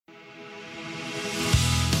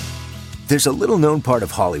There's a little-known part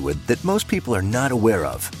of Hollywood that most people are not aware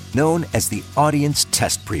of, known as the Audience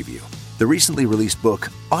Test Preview. The recently released book,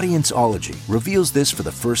 Audienceology, reveals this for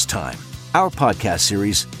the first time. Our podcast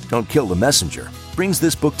series, Don't Kill the Messenger, brings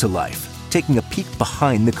this book to life, taking a peek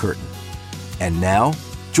behind the curtain. And now,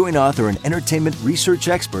 join author and entertainment research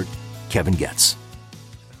expert, Kevin Getz.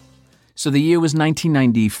 So the year was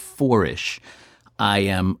 1994-ish. I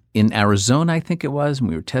am in Arizona, I think it was, and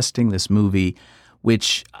we were testing this movie,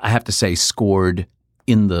 which I have to say scored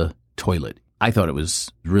in the toilet. I thought it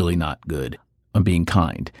was really not good. I'm being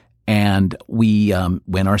kind. And we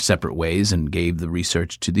went our separate ways and gave the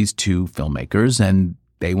research to these two filmmakers, and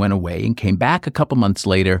they went away and came back a couple months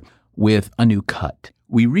later with a new cut.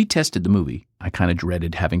 We retested the movie. I kind of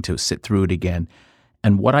dreaded having to sit through it again.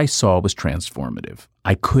 And what I saw was transformative.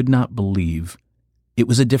 I could not believe it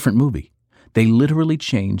was a different movie. They literally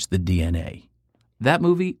changed the DNA. That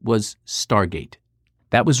movie was Stargate.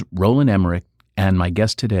 That was Roland Emmerich and my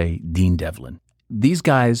guest today, Dean Devlin. These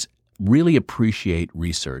guys really appreciate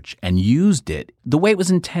research and used it the way it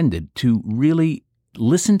was intended to really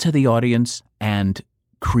listen to the audience and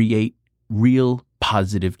create real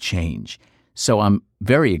positive change. So I'm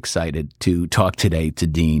very excited to talk today to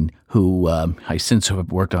Dean, who I since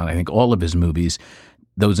have worked on, I think, all of his movies.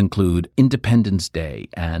 Those include Independence Day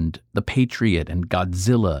and The Patriot and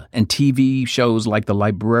Godzilla and TV shows like The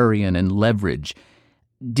Librarian and Leverage.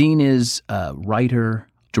 Dean is a writer,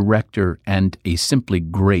 director, and a simply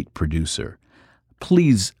great producer.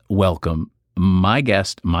 Please welcome my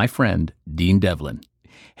guest, my friend, Dean Devlin.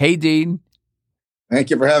 Hey, Dean.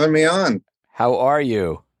 Thank you for having me on. How are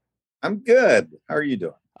you? I'm good. How are you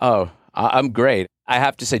doing? Oh, I'm great. I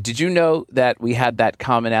have to say, did you know that we had that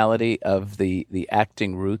commonality of the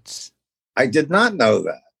acting roots? I did not know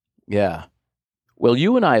that. Yeah. Well,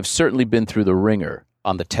 you and I have certainly been through the ringer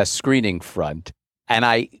on the test screening front. And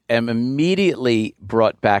I am immediately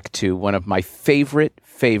brought back to one of my favorite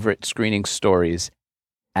screening stories,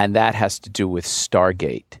 and that has to do with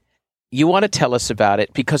Stargate. You want to tell us about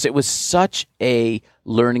it because it was such a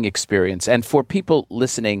learning experience. And for people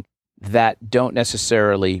listening that don't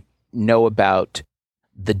necessarily know about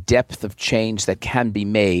the depth of change that can be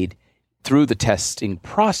made through the testing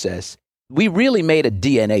process, we really made a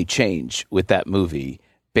DNA change with that movie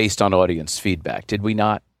based on audience feedback, did we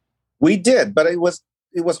not? We did, but it was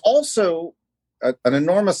also an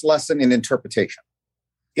enormous lesson in interpretation.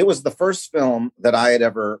 It was the first film that I had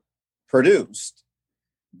ever produced,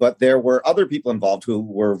 but there were other people involved who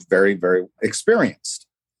were very, very experienced.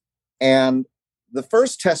 And the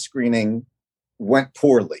first test screening went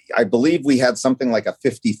poorly. I believe we had something like a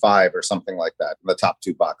 55 or something like that in the top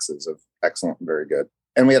two boxes of excellent and very good.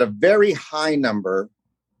 And we had a very high number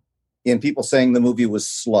in people saying the movie was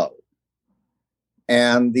slow.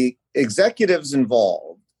 And the executives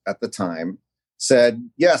involved at the time said,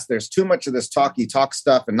 yes, there's too much of this talk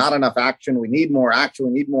stuff and not enough action. We need more action.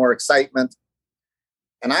 We need more excitement.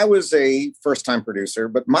 And I was a first-time producer,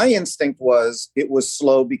 but my instinct was it was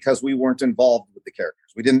slow because we weren't involved with the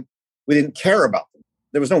characters. We didn't care about them.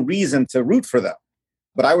 There was no reason to root for them.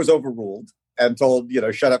 But I was overruled and told,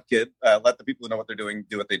 shut up, kid. Let the people who know what they're doing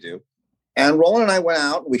do what they do. And Roland and I went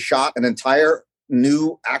out and we shot an entire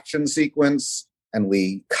new action sequence. And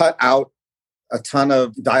we cut out a ton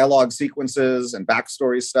of dialogue sequences and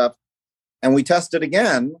backstory stuff. And we tested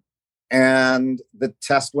again. And the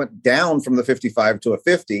test went down from the 55 to a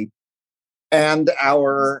 50. And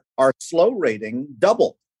our slow rating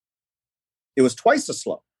doubled. It was twice as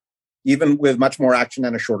slow, even with much more action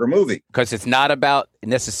and a shorter movie. Because it's not about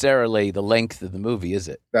necessarily the length of the movie, is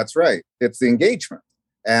it? That's right. It's the engagement.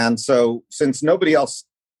 And so since nobody else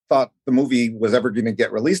thought the movie was ever going to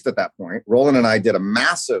get released at that point, Roland and I did a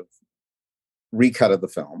massive recut of the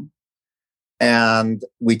film. And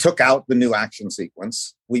we took out the new action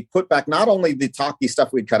sequence. We put back not only the talky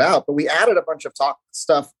stuff we'd cut out, but we added a bunch of talk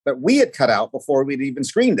stuff that we had cut out before we'd even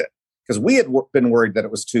screened it, because we had been worried that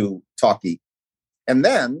it was too talky. And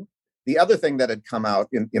then the other thing that had come out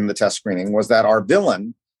in the test screening was that our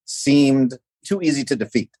villain seemed too easy to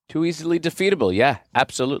defeat. Too easily defeatable. Yeah,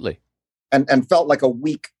 absolutely. And felt like a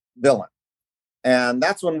weak villain. And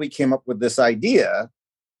that's when we came up with this idea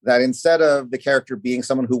that instead of the character being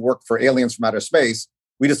someone who worked for aliens from outer space,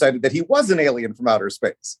 we decided that he was an alien from outer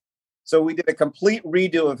space. So we did a complete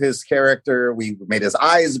redo of his character. We made his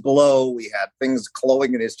eyes glow. We had things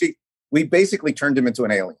glowing in his cheeks. We basically turned him into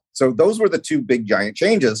an alien. So those were the two big giant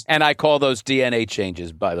changes. And I call those DNA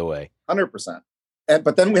changes, by the way. 100%.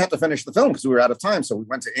 But then we had to finish the film because we were out of time. So we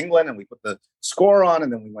went to England and we put the score on,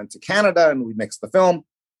 and then we went to Canada and we mixed the film.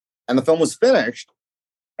 And the film was finished.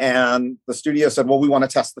 And the studio said, well, we want to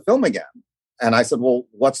test the film again. And I said, well,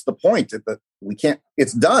 what's the point? We can't,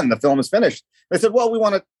 it's done. The film is finished. They said, well, we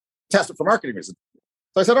want to test it for marketing reasons.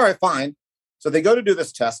 So I said, all right, fine. So they go to do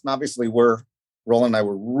this test. And obviously Roland and I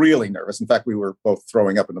were really nervous. In fact, we were both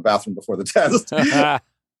throwing up in the bathroom before the test.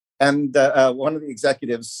 And one of the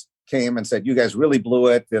executives came and said, you guys really blew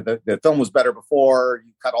it. The film was better before.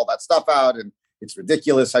 You cut all that stuff out. And it's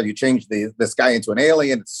ridiculous how you changed this guy into an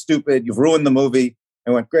alien. It's stupid. You've ruined the movie.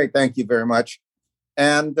 I went, great. Thank you very much.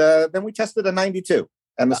 And then we tested a 92.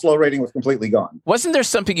 And the slow rating was completely gone. Wasn't there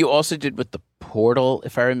something you also did with the portal,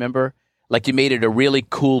 if I remember? Like you made it a really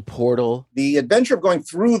cool portal? The adventure of going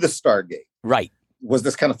through the Stargate. Right. Was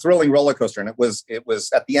this kind of thrilling roller coaster. And it was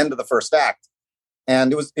at the end of the first act.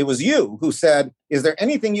 And it was you who said, is there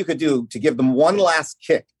anything you could do to give them one last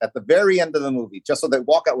kick at the very end of the movie, just so they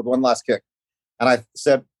walk out with one last kick? And I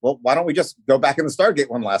said, well, why don't we just go back in the Stargate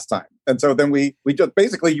one last time? And so then we just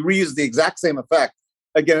basically reused the exact same effect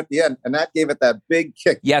again at the end. And that gave it that big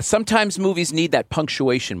kick. Yeah, sometimes movies need that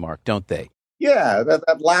punctuation mark, don't they? Yeah,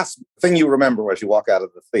 that last thing you remember as you walk out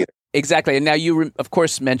of the theater. Exactly. And now you, of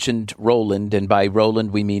course, mentioned Roland. And by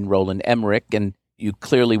Roland, we mean Roland Emmerich. And you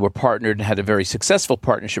clearly were partnered and had a very successful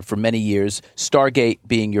partnership for many years. Stargate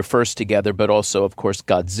being your first together, but also, of course,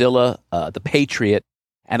 Godzilla, The Patriot,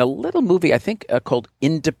 and a little movie, I think, called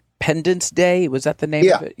Independence Day. Was that the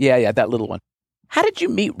name of it? Yeah, that little one. How did you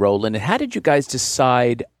meet Roland, and how did you guys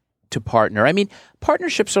decide to partner? I mean,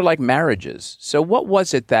 partnerships are like marriages. So what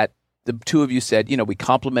was it that the two of you said, we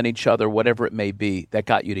complement each other, whatever it may be, that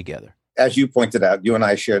got you together? As you pointed out, you and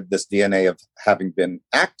I shared this DNA of having been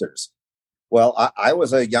actors. Well, I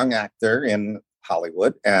was a young actor in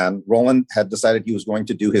Hollywood, and Roland had decided he was going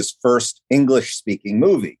to do his first English-speaking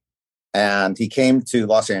movie. And he came to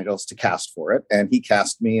Los Angeles to cast for it, and he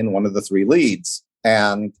cast me in one of the three leads.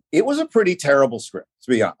 And it was a pretty terrible script,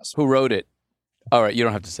 to be honest. Who wrote it? All right, you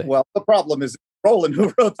don't have to say. Well, the problem is Roland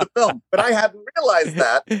who wrote the film, but I hadn't realized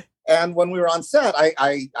that. And when we were on set,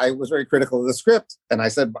 I was very critical of the script. And I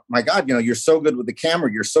said, my God, you're so good with the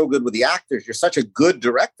camera. You're so good with the actors. You're such a good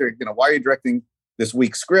director. Why are you directing this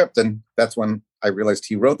weak script? And that's when I realized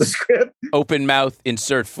he wrote the script. Open mouth,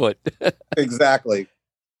 insert foot. Exactly.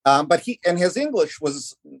 But his English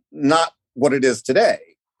was not what it is today.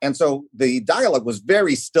 And so the dialogue was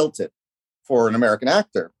very stilted for an American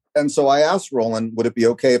actor. And so I asked Roland, would it be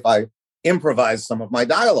okay if I improvised some of my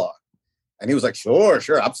dialogue? And he was like, sure,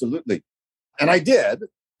 absolutely. And I did.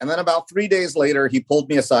 And then about 3 days later, he pulled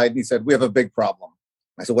me aside and he said, we have a big problem.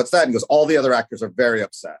 I said, what's that? And he goes, all the other actors are very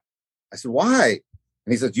upset. I said, why?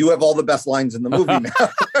 And he said, you have all the best lines in the movie now.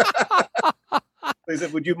 He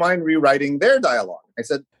said, would you mind rewriting their dialogue? I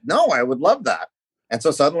said, no, I would love that. And so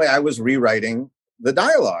suddenly I was rewriting the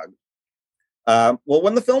dialogue. Well,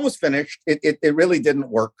 when the film was finished, it really didn't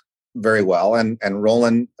work very well. And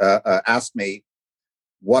Roland asked me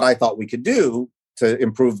what I thought we could do to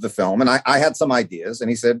improve the film. And I had some ideas. And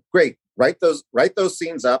he said, great, write those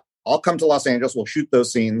scenes up. I'll come to Los Angeles. We'll shoot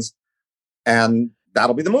those scenes. And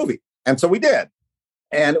that'll be the movie. And so we did.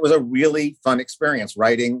 And it was a really fun experience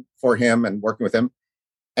writing for him and working with him.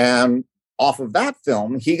 And off of that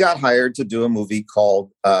film, he got hired to do a movie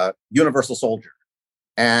called Universal Soldier.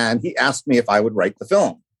 And he asked me if I would write the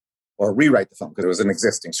film or rewrite the film because it was an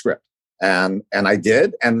existing script. And I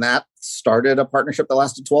did. And that started a partnership that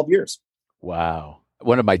lasted 12 years. Wow.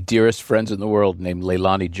 One of my dearest friends in the world named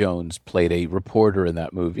Leilani Jones played a reporter in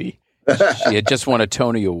that movie. She had just won a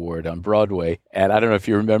Tony Award on Broadway. And I don't know if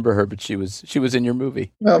you remember her, but she was in your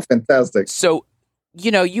movie. Oh, fantastic. So,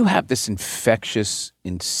 you have this infectious,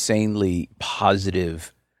 insanely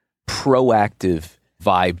positive, proactive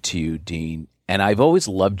vibe to you, Dean. And I've always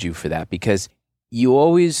loved you for that because you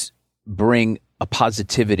always bring a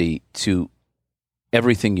positivity to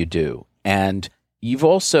everything you do. And you've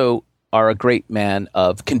also are a great man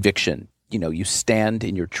of conviction. You stand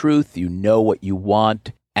in your truth, you know what you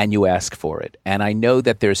want, and you ask for it. And I know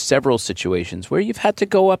that there's several situations where you've had to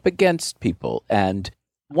go up against people. And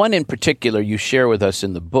one in particular you share with us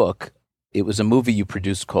in the book. It was a movie you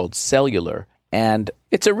produced called Cellular. And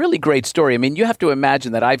it's a really great story. I mean, you have to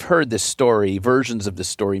imagine that I've heard this story, versions of this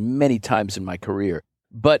story, many times in my career.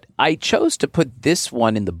 But I chose to put this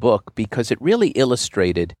one in the book because it really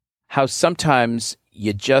illustrated how sometimes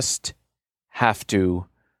you just have to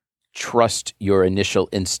trust your initial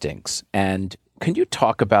instincts. And can you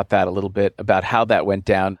talk about that a little bit, about how that went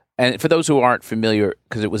down? And for those who aren't familiar,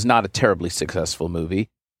 because it was not a terribly successful movie,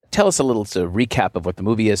 tell us a little recap of what the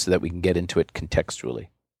movie is so that we can get into it contextually.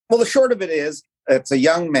 Well, the short of it is, it's a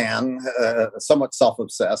young man, somewhat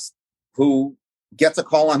self-obsessed, who gets a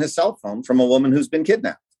call on his cell phone from a woman who's been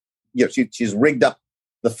kidnapped. She's rigged up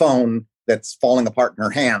the phone that's falling apart in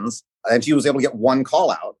her hands. And she was able to get one call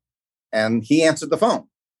out, and he answered the phone.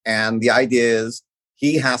 And the idea is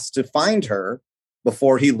he has to find her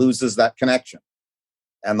before he loses that connection.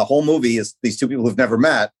 And the whole movie is these two people who've never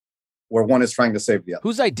met, where one is trying to save the other.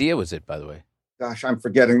 Whose idea was it, by the way? Gosh, I'm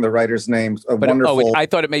forgetting the writer's name. I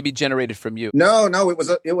thought it may be generated from you. No,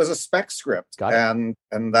 it was a spec script. Got it.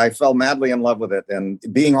 And I fell madly in love with it. And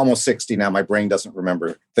being almost 60 now, my brain doesn't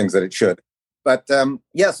remember things that it should. But so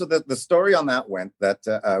the story on that went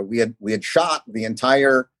that we had shot the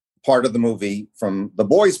entire part of the movie from the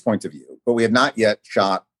boy's point of view, but we had not yet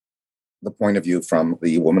shot the point of view from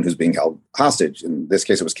the woman who's being held hostage. In this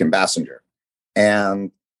case, it was Kim Basinger.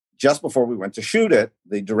 And just before we went to shoot it,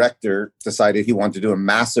 the director decided he wanted to do a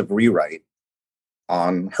massive rewrite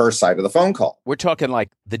on her side of the phone call. We're talking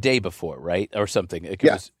like the day before, right? Or something.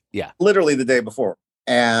 Yeah. Literally the day before.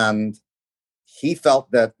 And he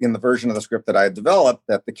felt that in the version of the script that I had developed,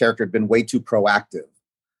 that the character had been way too proactive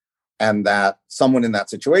and that someone in that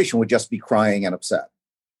situation would just be crying and upset.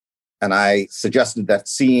 And I suggested that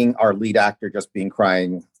seeing our lead actor just being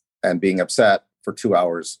crying and being upset for 2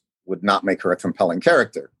 hours would not make her a compelling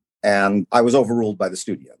character. And I was overruled by the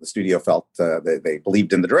studio. The studio felt they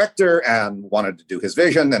believed in the director and wanted to do his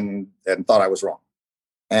vision and thought I was wrong.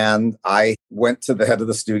 And I went to the head of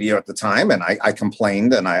the studio at the time and I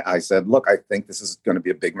complained and I said, look, I think this is going to be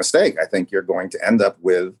a big mistake. I think you're going to end up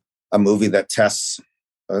with a movie that tests,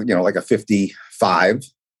 like a 55,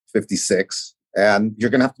 56, and you're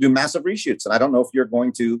going to have to do massive reshoots. And I don't know if you're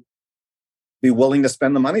going to be willing to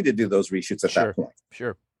spend the money to do those reshoots at that point.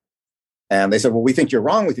 Sure. And they said, well, we think you're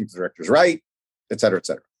wrong. We think the director's right, et cetera, et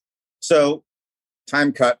cetera. So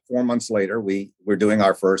time cut, 4 months later, we're doing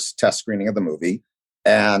our first test screening of the movie.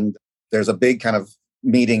 And there's a big kind of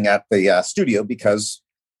meeting at the studio because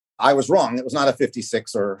I was wrong. It was not a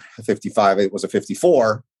 56 or a 55. It was a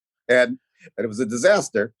 54. And it was a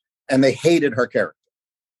disaster. And they hated her character.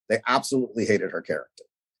 They absolutely hated her character.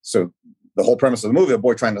 So the whole premise of the movie, a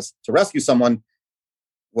boy trying to rescue someone,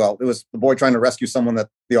 well, it was the boy trying to rescue someone that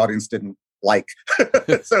the audience didn't like.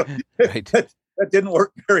 So right. that didn't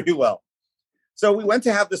work very well. So we went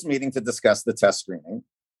to have this meeting to discuss the test screening.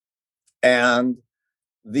 And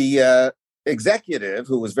the executive,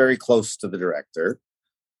 who was very close to the director,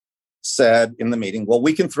 said in the meeting, well,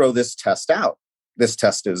 we can throw this test out. This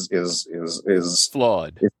test is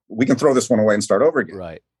flawed. We can throw this one away and start over again.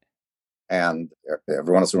 Right. And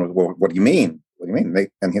everyone else said, well, what do you mean? What do you mean?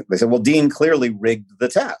 They said, well, Dean clearly rigged the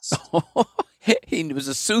test. He was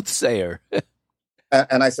a soothsayer.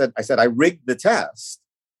 And I said, I rigged the test.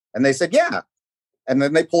 And they said, yeah. And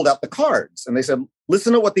then they pulled out the cards and they said,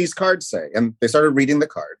 listen to what these cards say. And they started reading the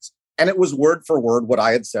cards. And it was word for word what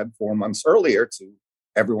I had said 4 months earlier to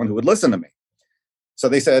everyone who would listen to me. So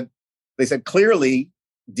they said, clearly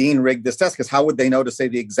Dean rigged this test because how would they know to say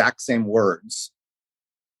the exact same words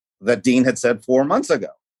that Dean had said 4 months ago?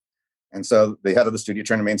 And so the head of the studio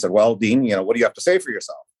turned to me and said, well, Dean, what do you have to say for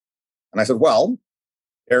yourself? And I said, well,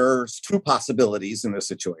 there's two possibilities in this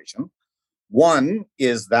situation. One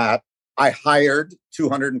is that I hired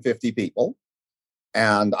 250 people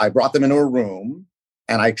and I brought them into a room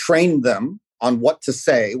and I trained them on what to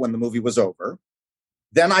say when the movie was over.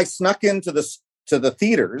 Then I snuck into the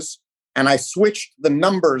theaters and I switched the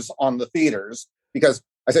numbers on the theaters because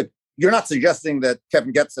I said, you're not suggesting that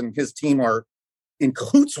Kevin Getz and his team are in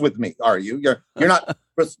cahoots with me, are you? You're not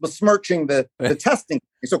besmirching the testing.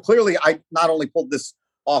 So clearly I not only pulled this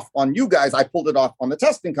off on you guys, I pulled it off on the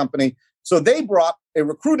testing company. So they brought a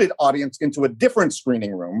recruited audience into a different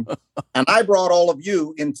screening room and I brought all of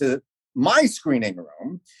you into my screening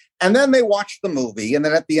room. And then they watched the movie. And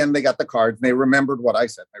then at the end, they got the cards and they remembered what I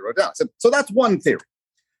said. And I wrote down. I said, so that's one theory.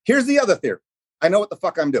 Here's the other theory. I know what the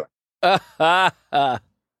fuck I'm doing.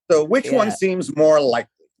 So which one seems more likely?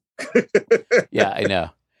 Yeah, I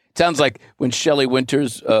know. It sounds like when Shelley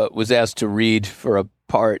Winters was asked to read for a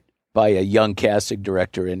part by a young casting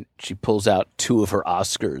director, and she pulls out 2 of her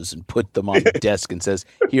Oscars and put them on the desk and says,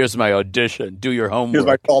 here's my audition, do your homework. Here's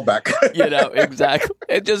my callback. Exactly.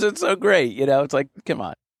 It's so great. It's like, come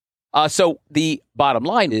on. So the bottom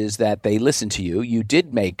line is that they listened to you. You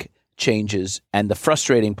did make changes. And the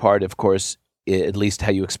frustrating part, of course, at least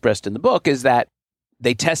how you expressed in the book, is that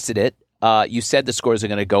they tested it. You said the scores are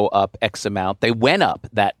going to go up X amount. They went up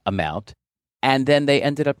that amount. And then they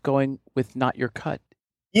ended up going with not your cut.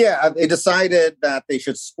 Yeah, they decided that they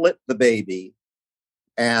should split the baby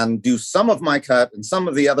and do some of my cut and some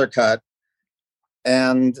of the other cut.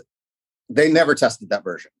 And they never tested that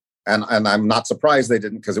version. And I'm not surprised they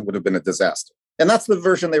didn't because it would have been a disaster. And that's the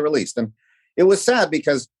version they released. And it was sad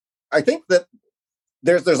because I think that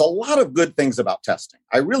there's a lot of good things about testing.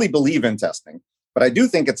 I really believe in testing, but I do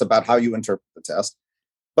think it's about how you interpret the test.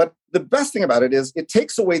 But the best thing about it is it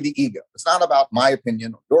takes away the ego. It's not about my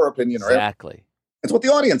opinion or your opinion. Exactly. It's what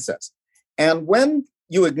the audience says. And when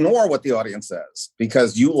you ignore what the audience says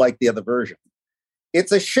because you like the other version,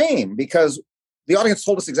 it's a shame because the audience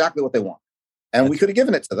told us exactly what they want. And we could have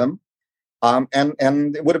given it to them.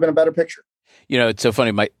 And it would have been a better picture. You know, it's so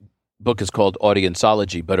funny. My book is called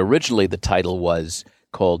Audienceology, but originally the title was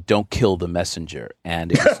called "Don't Kill the Messenger,"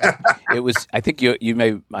 and it was. I think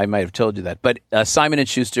I might have told you that, but Simon and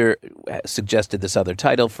Schuster suggested this other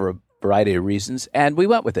title for a variety of reasons, and we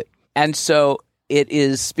went with it. And so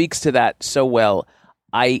it speaks to that so well.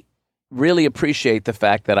 I really appreciate the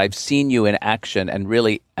fact that I've seen you in action, and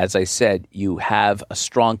really, as I said, you have a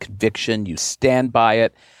strong conviction. You stand by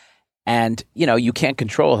it. And, you know, you can't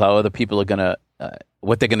control how other people are going to,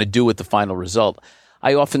 what they're going to do with the final result.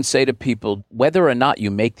 I often say to people, whether or not you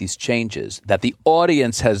make these changes that the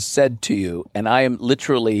audience has said to you, and I am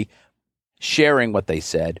literally sharing what they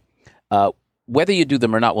said, whether you do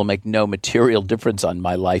them or not will make no material difference on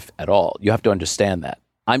my life at all. You have to understand that.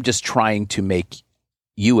 I'm just trying to make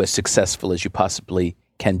you as successful as you possibly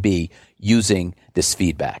can be using this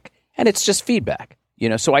feedback. And it's just feedback, you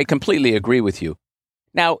know, so I completely agree with you.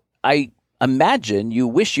 Now, I imagine you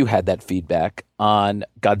wish you had that feedback on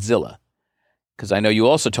Godzilla, because I know you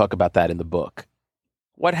also talk about that in the book.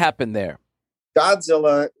 What happened there?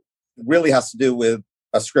 Godzilla really has to do with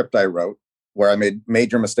a script I wrote where I made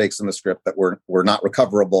major mistakes in the script that were not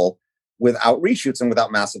recoverable without reshoots and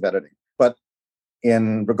without massive editing. But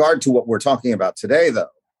in regard to what we're talking about today, though,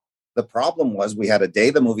 the problem was we had a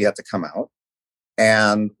day the movie had to come out,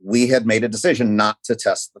 and we had made a decision not to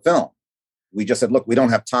test the film. We just said, look, we don't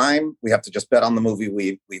have time. We have to just bet on the movie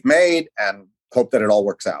we've made and hope that it all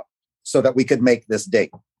works out so that we could make this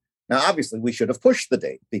date. Now, obviously, we should have pushed the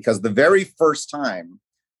date because the very first time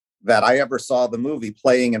that I ever saw the movie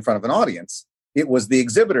playing in front of an audience, it was the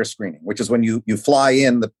exhibitor screening, which is when you fly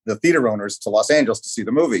in the theater owners to Los Angeles to see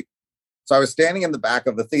the movie. So I was standing in the back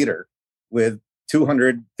of the theater with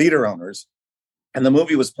 200 theater owners, and the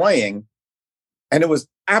movie was playing. And it was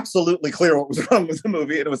absolutely clear what was wrong with the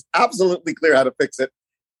movie. And it was absolutely clear how to fix it.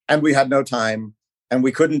 And we had no time and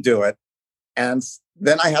we couldn't do it. And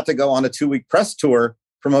then I had to go on a 2-week press tour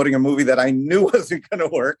promoting a movie that I knew wasn't going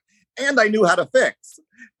to work and I knew how to fix.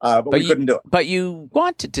 But we couldn't do it. But you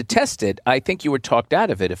wanted to test it. I think you were talked out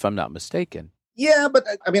of it, if I'm not mistaken. Yeah, but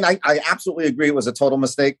I mean, I absolutely agree it was a total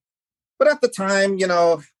mistake. But at the time, you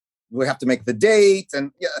know, we have to make the date.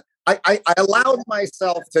 And yeah, I allowed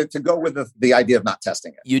myself to go with the idea of not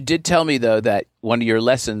testing it. You did tell me, though, that one of your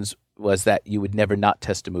lessons was that you would never not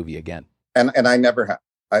test a movie again. And I never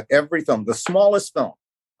have. Every film, the smallest film,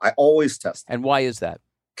 I always test. And why is that?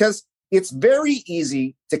 Because it's very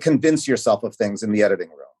easy to convince yourself of things in the editing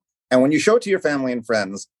room. And when you show it to your family and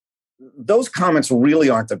friends, those comments really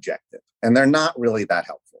aren't objective. And they're not really that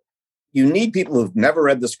helpful. You need people who've never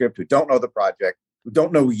read the script, who don't know the project, who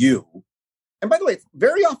don't know you. And by the way,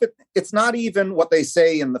 very often, it's not even what they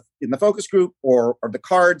say in the focus group or the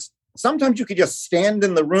cards. Sometimes you could just stand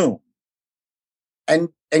in the room and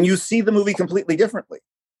you see the movie completely differently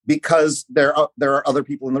because there are other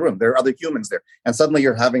people in the room. There are other humans there. And suddenly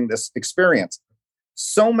you're having this experience.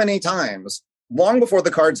 So many times, long before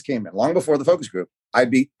the cards came in, long before the focus group,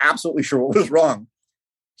 I'd be absolutely sure what was wrong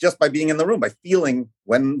just by being in the room, by feeling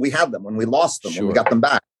when we had them, when we lost them, Sure. when we got them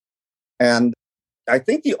back. And I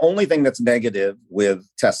think the only thing that's negative with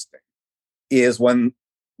testing is when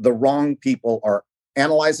the wrong people are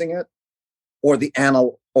analyzing it or the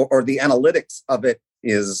analytics of it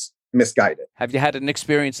is misguided. Have you had an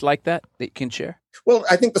experience like that you can share? Well,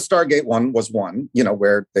 I think the Stargate one was one,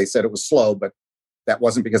 where they said it was slow, but that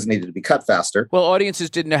wasn't because it needed to be cut faster. Well, audiences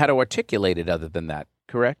didn't know how to articulate it other than that,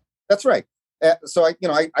 correct? That's right. So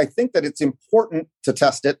I think that it's important to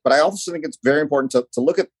test it, but I also think it's very important to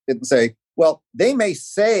look at it and say, well, they may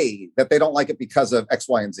say that they don't like it because of X,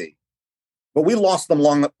 Y, and Z, but we lost them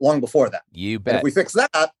long before that. You bet. And if we fix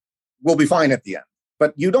that, we'll be fine at the end.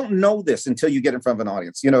 But you don't know this until you get in front of an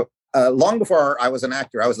audience. Long before I was an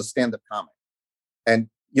actor, I was a stand-up comic. And,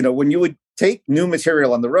 when you would take new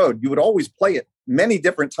material on the road, you would always play it many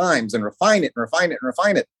different times and refine it and refine it and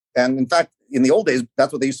refine it. And in fact, in the old days,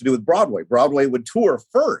 that's what they used to do with Broadway. Broadway would tour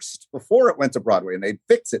first before it went to Broadway, and they'd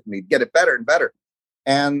fix it and they'd get it better and better.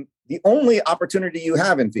 And the only opportunity you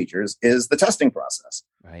have in features is the testing process.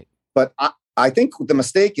 Right. But I think the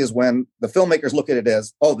mistake is when the filmmakers look at it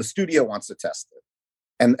as, oh, the studio wants to test it,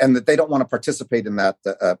 and that they don't want to participate in that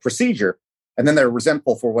procedure. And then they're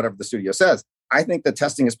resentful for whatever the studio says. I think that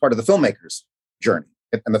testing is part of the filmmaker's journey.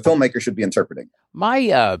 it, and the filmmaker should be interpreting it.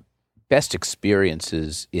 My best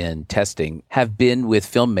experiences in testing have been with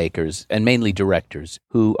filmmakers and mainly directors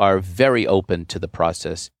who are very open to the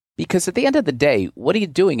process. Because at the end of the day, what are you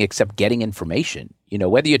doing except getting information? You know,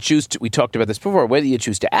 whether you choose to, we talked about this before, whether you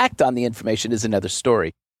choose to act on the information is another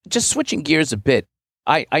story. Just switching gears a bit,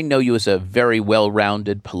 I know you as a very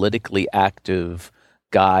well-rounded, politically active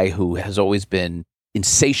guy who has always been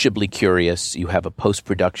insatiably curious. You have a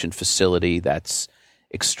post-production facility that's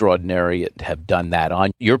extraordinary, have done that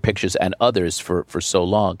on your pictures and others for so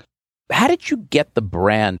long. How did you get the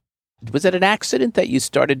brand? Was it an accident that you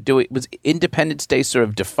started doing? Was Independence Day sort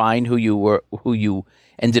of define who you were, who you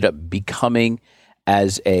ended up becoming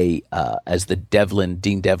as the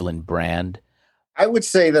Dean Devlin brand? I would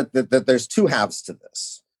say that there's two halves to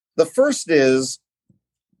this. The first is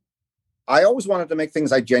I always wanted to make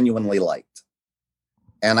things I genuinely liked.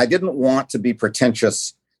 And I didn't want to be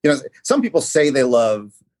pretentious. You know, some people say they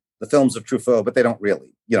love the films of Truffaut, but they don't really.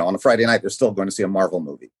 You know, on a Friday night, they're still going to see a Marvel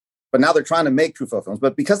movie. But now they're trying to make Truffaut films.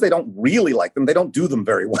 But because they don't really like them, they don't do them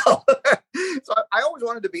very well. So I always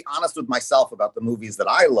wanted to be honest with myself about the movies that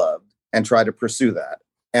I loved and try to pursue that.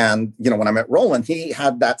 And, you know, when I met Roland, he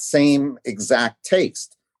had that same exact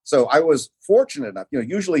taste. So I was fortunate enough, you know,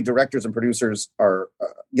 usually directors and producers are,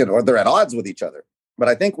 they're at odds with each other. But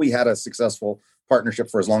I think we had a successful partnership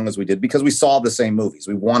for as long as we did because we saw the same movies.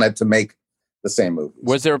 We wanted to make the same movies.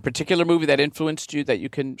 Was there a particular movie that influenced you that you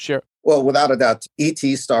can share? Well, without a doubt,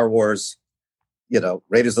 E.T., Star Wars,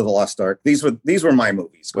 Raiders of the Lost Ark. These were my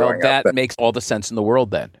movies growing up. Well, that makes all the sense in the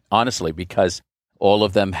world then, honestly, because all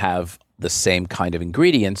of them have the same kind of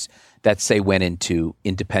ingredients that, say, went into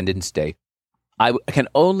Independence Day. I can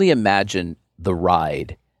only imagine the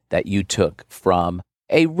ride that you took from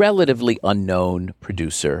a relatively unknown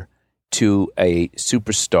producer to a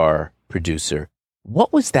superstar producer.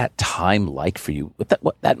 What was that time like for you?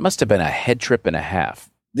 That must have been a head trip and a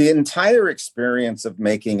half. The entire experience of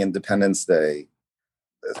making Independence Day,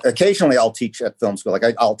 occasionally I'll teach at film school, like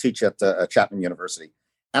I'll teach at Chapman University.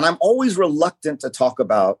 And I'm always reluctant to talk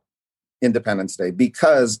about Independence Day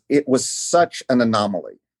because it was such an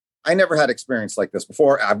anomaly. I never had experience like this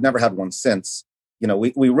before. I've never had one since. You know,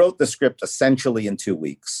 we wrote the script essentially in 2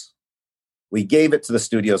 weeks. We gave it to the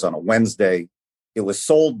studios on a Wednesday. It was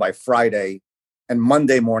sold by Friday. And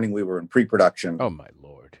Monday morning, we were in pre-production. Oh, my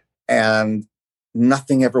Lord. And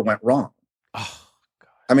nothing ever went wrong. Oh, God.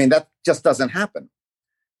 I mean, that just doesn't happen.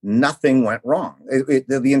 Nothing went wrong.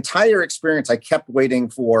 The entire experience, I kept waiting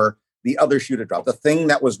for the other shoe to drop, the thing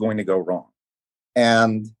that was going to go wrong.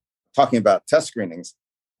 And talking about test screenings,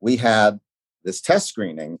 we had this test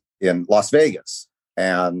screening in Las Vegas.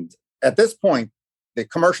 And at this point, the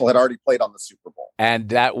commercial had already played on the Super Bowl. And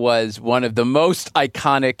that was one of the most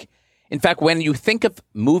iconic. In fact, when you think of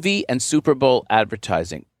movie and Super Bowl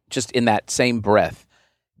advertising, just in that same breath,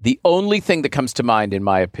 the only thing that comes to mind, in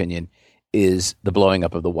my opinion, is the blowing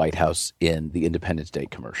up of the White House in the Independence Day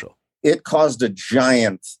commercial. It caused a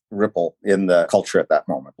giant ripple in the culture at that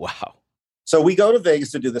moment. Wow. So we go to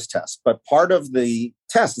Vegas to do this test, but part of the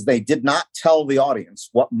test is they did not tell the audience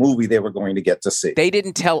what movie they were going to get to see. They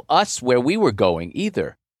didn't tell us where we were going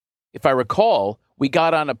either. If I recall, we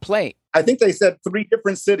got on a plane. I think they said 3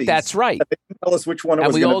 different cities. That's right. They didn't tell us which one it was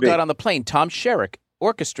going to be. And we all got on the plane. Tom Sherrick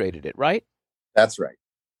orchestrated it, right? That's right.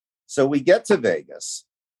 So we get to Vegas.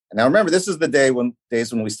 And now remember, this is the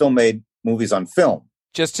days when we still made movies on film.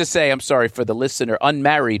 Just to say, I'm sorry for the listener,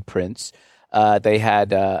 unmarried Prince. They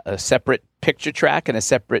had a separate picture track and a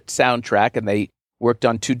separate soundtrack, and they worked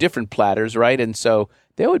on 2 different platters, right? And so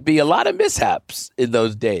there would be a lot of mishaps in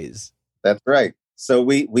those days. That's right. So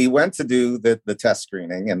we went to do the test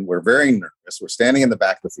screening, and we're very nervous. We're standing in the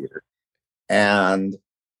back of the theater, and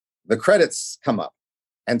the credits come up.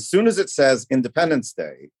 And as soon as it says Independence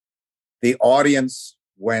Day, the audience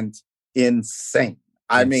went insane.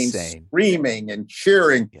 I mean, screaming and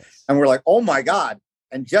cheering. Yes. And we're like, oh, my God.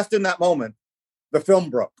 And just in that moment, the film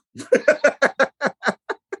broke.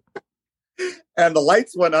 And the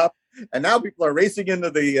lights went up. And now people are racing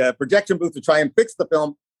into the projection booth to try and fix the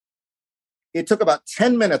film. It took about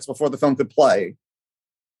 10 minutes before the film could play.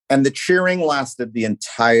 And the cheering lasted the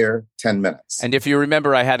entire 10 minutes. And if you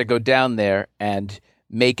remember, I had to go down there and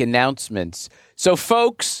make announcements. So,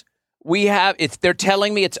 folks, they're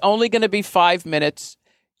telling me it's only going to be 5 minutes.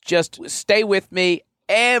 Just stay with me.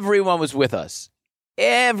 Everyone was with us.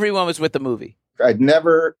 Everyone was with the movie. I'd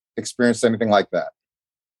never experienced anything like that.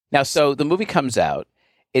 Now, so the movie comes out.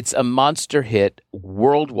 It's a monster hit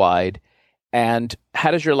worldwide. And how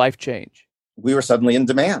does your life change? We were suddenly in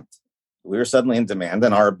demand.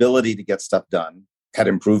 And our ability to get stuff done had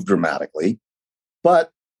improved dramatically.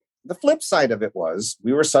 But The flip side of it was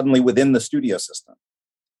we were suddenly within the studio system.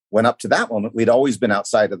 When up to that moment, we'd always been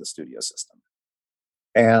outside of the studio system.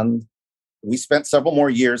 And we spent several more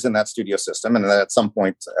years in that studio system. And then at some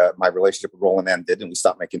point, my relationship with Roland ended and we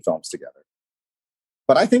stopped making films together.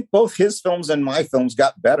 But I think both his films and my films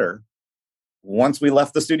got better once we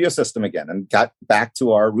left the studio system again and got back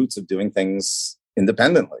to our roots of doing things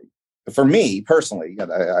independently. For me personally,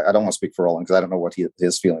 I don't want to speak for Roland because I don't know what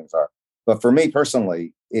his feelings are. But for me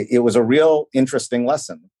personally, it was a real interesting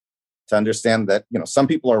lesson to understand that, some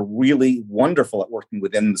people are really wonderful at working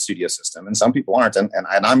within the studio system and some people aren't. And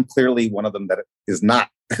I'm clearly one of them that is not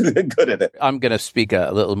good at it. I'm going to speak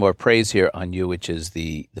a little more praise here on you, which is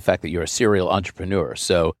the fact that you're a serial entrepreneur.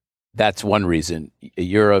 So that's one reason.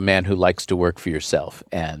 You're a man who likes to work for yourself.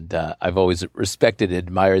 And I've always respected and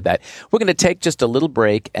admired that. We're going to take just a little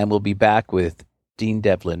break and we'll be back with Dean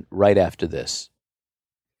Devlin right after this.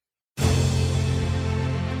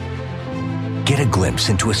 Get a glimpse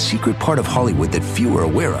into a secret part of Hollywood that few are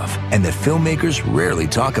aware of and that filmmakers rarely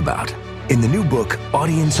talk about. In the new book,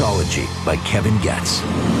 Audienceology by Kevin Getz.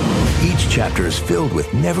 Each chapter is filled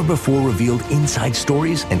with never-before-revealed inside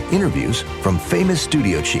stories and interviews from famous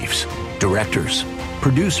studio chiefs, directors,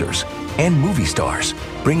 producers, and movie stars,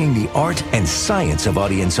 bringing the art and science of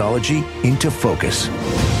audienceology into focus.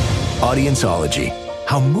 Audienceology,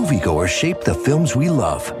 how moviegoers shape the films we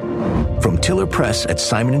love. From Tiller Press at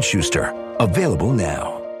Simon & Schuster. Available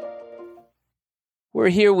now. We're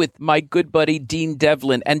here with my good buddy, Dean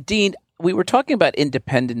Devlin. And Dean, we were talking about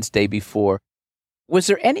Independence Day before. Was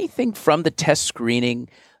there anything from the test screening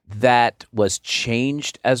that was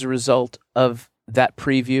changed as a result of that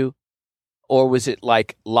preview? Or was it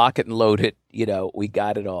like lock it and load it, we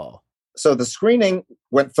got it all? So the screening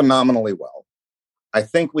went phenomenally well. I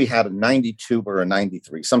think we had a 92 or a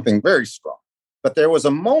 93, something very strong. But there was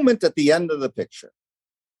a moment at the end of the picture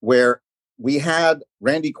where we had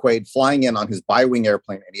Randy Quaid flying in on his bi-wing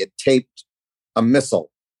airplane and he had taped a missile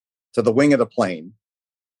to the wing of the plane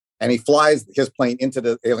and he flies his plane into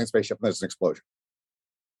the alien spaceship and there's an explosion.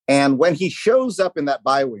 And when he shows up in that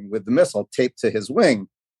bi-wing with the missile taped to his wing,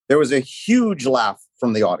 there was a huge laugh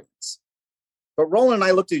from the audience. But Roland and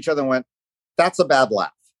I looked at each other and went, that's a bad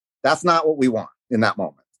laugh. That's not what we want in that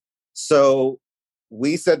moment. So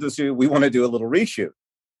we said to the studio, we want to do a little reshoot.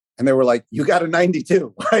 And they were like, you got a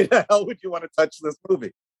 92. Why the hell would you want to touch this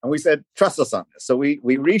movie? And we said, trust us on this. So we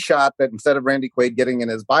reshot that. Instead of Randy Quaid getting in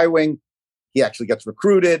his bi-wing, he actually gets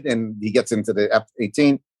recruited and he gets into the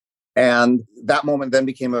F-18. And that moment then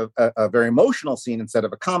became a very emotional scene instead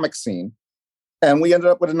of a comic scene. And we ended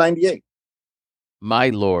up with a 98. My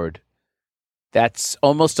Lord, that's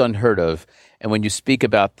almost unheard of. And when you speak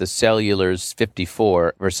about the Cellular's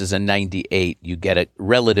 54 versus a 98, you get a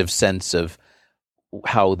relative sense of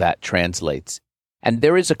how that translates. And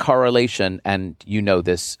there is a correlation, and you know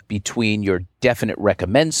this, between your definite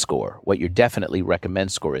recommend score, what your definitely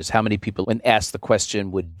recommend score is. How many people, when asked the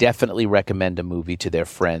question, would definitely recommend a movie to their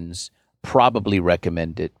friends, probably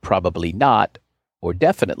recommend it, probably not, or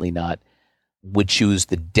definitely not, would choose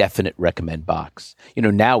the definite recommend box.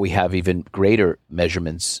 Now we have even greater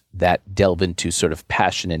measurements that delve into sort of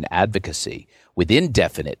passion and advocacy. Within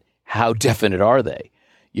definite, how definite are they?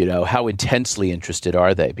 How intensely interested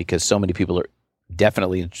are they? Because so many people are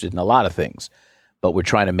definitely interested in a lot of things, but we're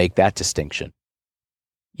trying to make that distinction.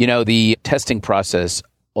 The testing process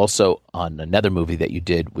also on another movie that you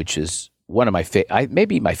did, which is one of my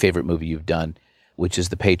maybe my favorite movie you've done, which is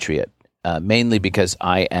The Patriot, mainly because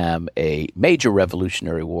I am a major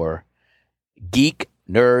Revolutionary War geek,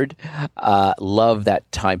 nerd, love that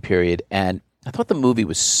time period. And I thought the movie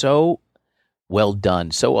was so well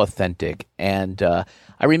done, so authentic. And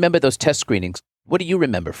I remember those test screenings. What do you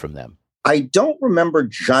remember from them? I don't remember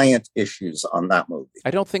giant issues on that movie.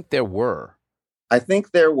 I don't think there were. I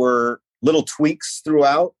think there were little tweaks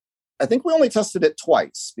throughout. I think we only tested it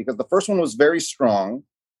twice because the first one was very strong.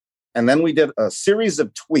 And then we did a series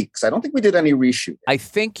of tweaks. I don't think we did any reshoot. I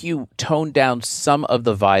think you toned down some of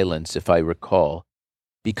the violence, if I recall,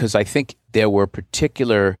 because I think there were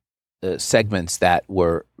particular segments that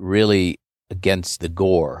were really against the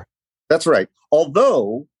gore. That's right.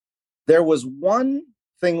 Although there was one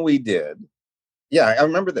thing we did. Yeah, I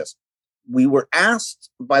remember this. We were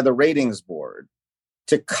asked by the ratings board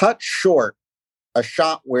to cut short a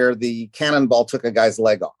shot where the cannonball took a guy's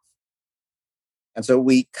leg off. And so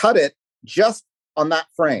we cut it just on that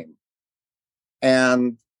frame.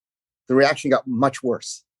 And the reaction got much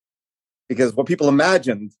worse because what people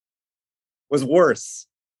imagined was worse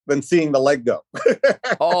than seeing the leg go.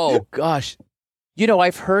 Oh, gosh.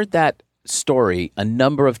 I've heard that story a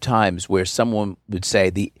number of times where someone would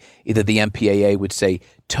say, either the MPAA would say,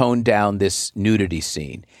 tone down this nudity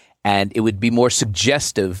scene. And it would be more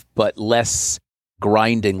suggestive, but less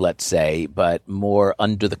grinding, let's say, but more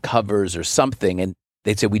under the covers or something. And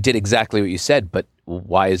they'd say, we did exactly what you said, but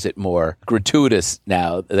why is it more gratuitous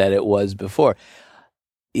now than it was before?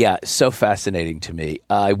 Yeah, so fascinating to me.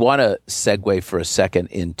 I want to segue for a second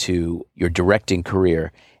into your directing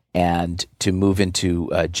career and to move into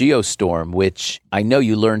Geostorm, which I know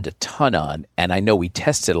you learned a ton on, and I know we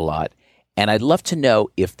tested a lot. And I'd love to know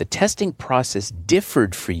if the testing process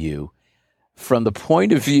differed for you from the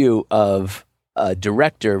point of view of a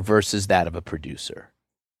director versus that of a producer.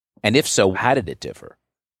 And if so, how did it differ?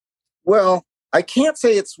 Well, I can't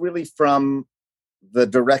say it's really from the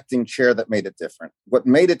directing chair that made it different. What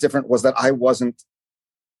made it different was that I wasn't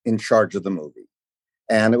in charge of the movie.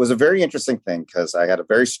 And it was a very interesting thing because I had a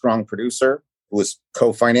very strong producer who was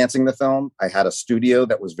co-financing the film. I had a studio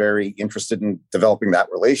that was very interested in developing that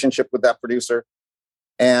relationship with that producer.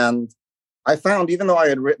 And I found, even though I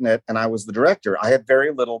had written it and I was the director, I had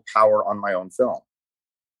very little power on my own film.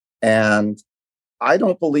 And I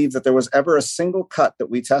don't believe that there was ever a single cut that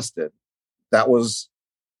we tested that was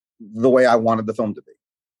the way I wanted the film to be.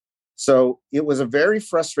 So it was a very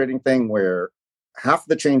frustrating thing where half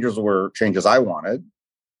the changes were changes I wanted,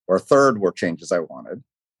 or a third were changes I wanted.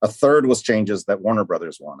 A third was changes that Warner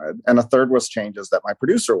Brothers wanted, and a third was changes that my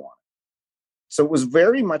producer wanted. So it was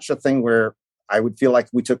very much a thing where I would feel like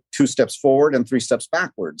we took 2 steps forward and 3 steps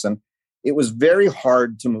backwards. And it was very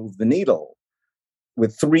hard to move the needle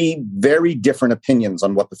with 3 very different opinions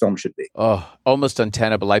on what the film should be. Oh, almost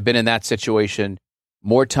untenable. I've been in that situation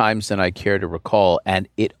more times than I care to recall, and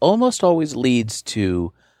it almost always leads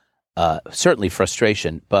to certainly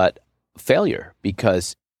frustration, but failure,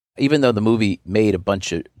 because even though the movie made a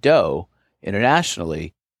bunch of dough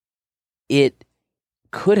internationally, it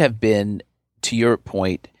could have been, to your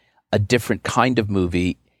point, a different kind of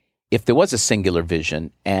movie if there was a singular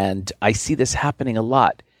vision. And I see this happening a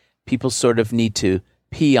lot. People sort of need to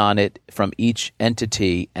pee on it from each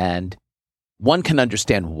entity, and one can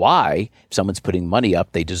understand why. If someone's putting money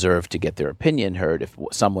up, they deserve to get their opinion heard. If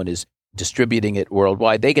someone is distributing it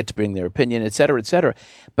worldwide, they get to bring their opinion, et cetera, et cetera.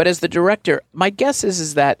 But as the director, my guess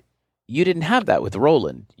is that you didn't have that with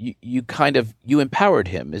Roland. You empowered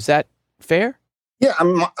him. Is that fair? Yeah,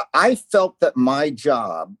 I felt that my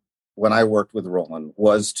job when I worked with Roland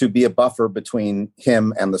was to be a buffer between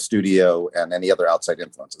him and the studio and any other outside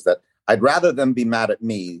influences. That I'd rather them be mad at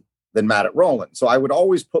me than mad at Roland. So I would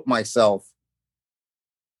always put myself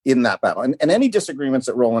in that battle. And any disagreements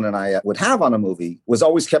that Roland and I would have on a movie was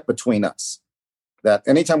always kept between us. That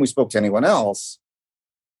anytime we spoke to anyone else,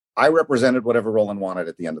 I represented whatever Roland wanted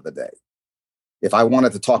at the end of the day. If I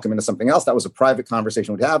wanted to talk him into something else, that was a private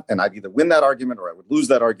conversation we'd have, and I'd either win that argument or I would lose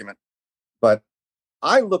that argument. But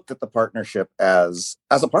I looked at the partnership as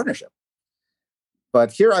a partnership.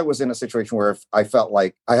 But here I was in a situation where I felt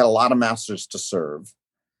like I had a lot of masters to serve.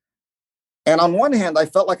 And on one hand, I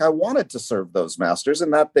felt like I wanted to serve those masters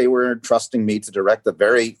and that they were trusting me to direct a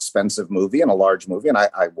very expensive movie and a large movie. And I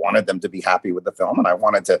wanted them to be happy with the film and I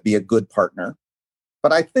wanted to be a good partner.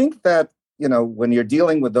 But I think that, when you're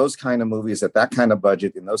dealing with those kind of movies at that kind of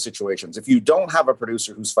budget in those situations, if you don't have a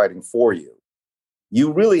producer who's fighting for you,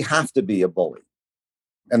 you really have to be a bully.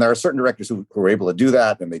 And there are certain directors who are able to do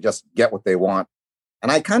that and they just get what they want.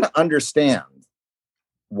 And I kind of understand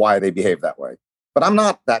why they behave that way. But I'm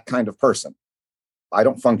not that kind of person. I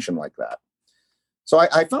don't function like that. So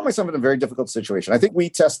I found myself in a very difficult situation. I think we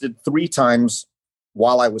tested 3 times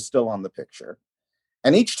while I was still on the picture.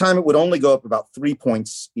 And each time it would only go up about 3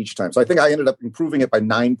 points each time. So I think I ended up improving it by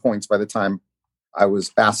 9 points by the time I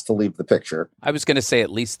was asked to leave the picture. I was going to say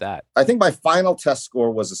at least that. I think my final test score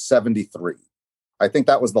was a 73. I think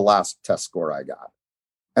that was the last test score I got.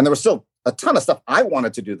 And there was still a ton of stuff I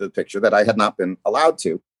wanted to do to the picture that I had not been allowed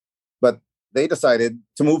to. But they decided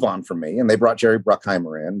to move on from me, and they brought Jerry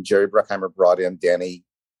Bruckheimer in. Jerry Bruckheimer brought in Danny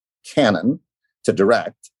Cannon to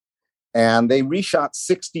direct, and they reshot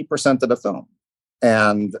 60% of the film.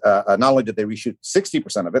 And not only did they reshoot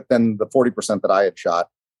 60% of it, then the 40% that I had shot,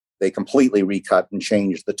 they completely recut and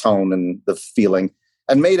changed the tone and the feeling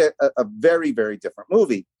and made it a very, very different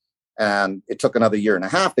movie. And it took another 1.5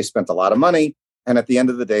 years. They spent a lot of money. And at the end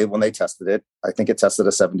of the day, when they tested it, I think it tested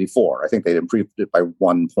a 74. I think they'd improved it by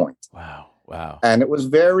 1 point. Wow. And it was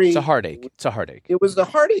It's a heartache. It was a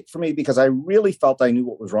heartache for me because I really felt I knew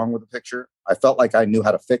what was wrong with the picture. I felt like I knew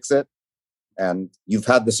how to fix it. And you've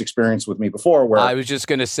had this experience with me before where I was just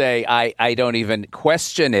going to say, I don't even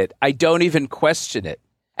question it.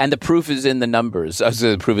 And the proof is in the numbers. I was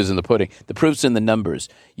saying the proof is in the pudding. The proof's in the numbers.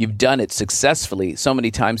 You've done it successfully so many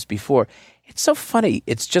times before. It's so funny.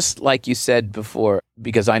 It's just like you said before,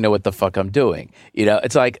 because I know what the fuck I'm doing.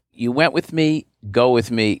 It's like you went with me, go with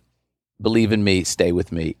me, believe in me, stay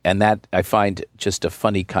with me. And that I find just a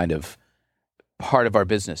funny kind of part of our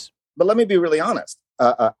business. But let me be really honest.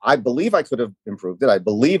 I believe I could have improved it. I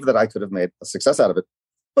believe that I could have made a success out of it.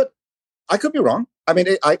 But I could be wrong. I mean,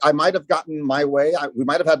 I might have gotten my way. We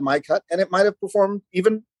might have had my cut, and it might have performed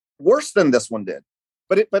even worse than this one did.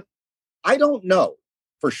 But I don't know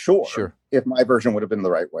for sure if my version would have been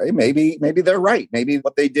the right way. Maybe they're right. Maybe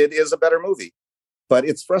what they did is a better movie. But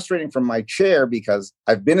it's frustrating from my chair because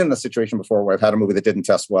I've been in the situation before where I've had a movie that didn't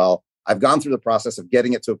test well. I've gone through the process of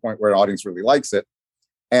getting it to a point where an audience really likes it.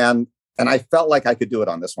 And I felt like I could do it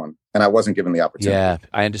on this one, and I wasn't given the opportunity. Yeah,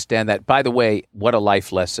 I understand that. By the way, what a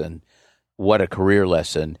life lesson. What a career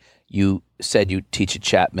lesson. You said you teach at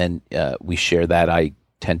Chapman. We share that. I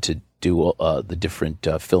tend to do the different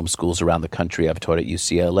film schools around the country. I've taught at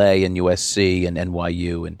UCLA and USC and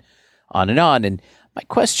NYU and on. And my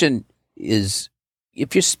question is,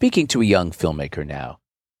 if you're speaking to a young filmmaker now,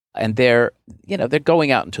 and they're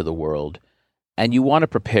going out into the world, and you want to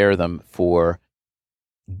prepare them for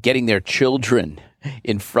getting their children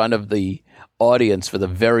in front of the audience for the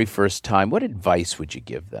very first time, what advice would you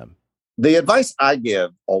give them? The advice I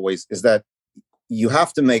give always is that you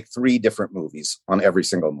have to make 3 different movies on every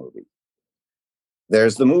single movie.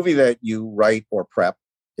 There's the movie that you write or prep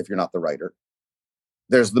if you're not the writer.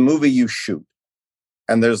 There's the movie you shoot.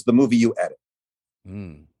 And there's the movie you edit.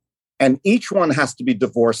 And each one has to be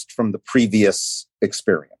divorced from the previous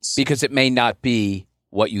experience. Because it may not be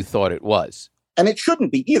what you thought it was. And it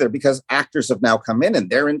shouldn't be either, because actors have now come in and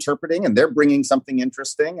they're interpreting and they're bringing something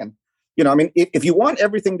interesting. And, if you want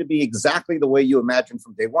everything to be exactly the way you imagined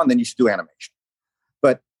from day one, then you should do animation.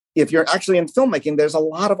 But if you're actually in filmmaking, there's a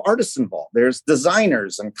lot of artists involved. There's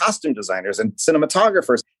designers and costume designers and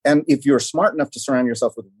cinematographers. And if you're smart enough to surround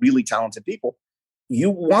yourself with really talented people,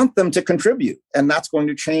 you want them to contribute. And that's going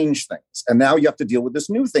to change things. And now you have to deal with this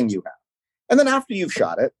new thing you have. And then after you've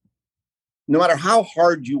shot it, no matter how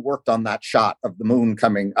hard you worked on that shot of the moon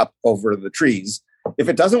coming up over the trees, if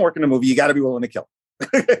it doesn't work in a movie, you got to be willing to kill it.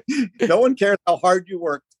 No one cares how hard you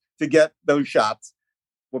worked to get those shots.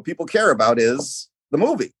 What people care about is the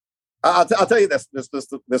movie. I'll tell you this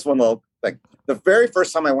one little thing. The very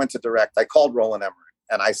first time I went to direct, I called Roland Emmerich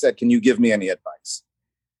and I said, "Can you give me any advice?"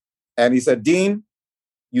 And he said, "Dean,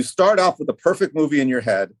 you start off with a perfect movie in your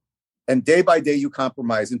head, and day by day you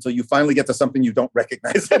compromise until you finally get to something you don't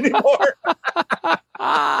recognize anymore."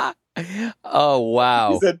 Oh,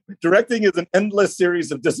 wow. He said, directing is an endless series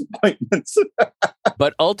of disappointments.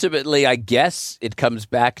 But ultimately, I guess it comes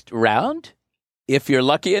back around if you're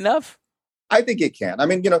lucky enough. I think it can. I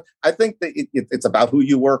mean, I think that it's about who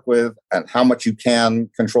you work with and how much you can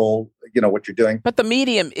control, what you're doing. But the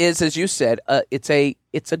medium is, as you said, it's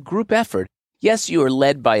a group effort. Yes, you are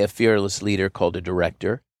led by a fearless leader called a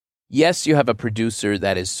director. Yes, you have a producer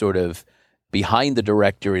that is sort of behind the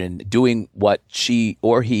director in doing what she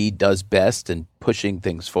or he does best and pushing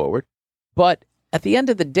things forward. But at the end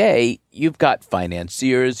of the day, you've got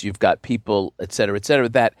financiers, you've got people, et cetera,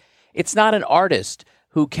 that it's not an artist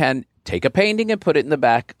who can take a painting and put it in the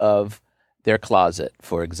back of their closet,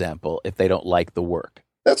 for example, if they don't like the work.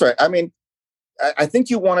 That's right. I mean, I think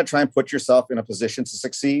you want to try and put yourself in a position to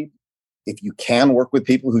succeed. If you can work with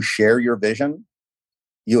people who share your vision,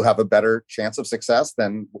 you have a better chance of success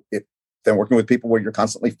than working with people where you're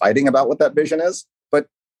constantly fighting about what that vision is. But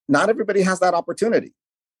not everybody has that opportunity.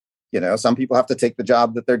 Some people have to take the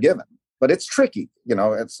job that they're given, but it's tricky.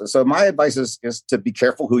 So my advice is to be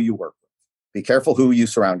careful who you work with, be careful who you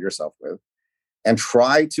surround yourself with, and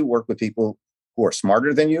try to work with people who are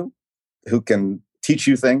smarter than you, who can teach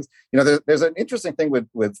you things. There's an interesting thing with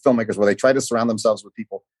filmmakers where they try to surround themselves with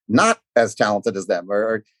people not as talented as them,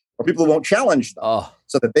 or people who won't challenge them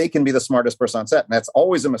so that they can be the smartest person on set. And that's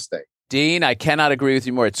always a mistake. Dean, I cannot agree with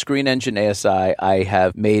you more. At Screen Engine ASI, I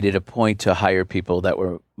have made it a point to hire people that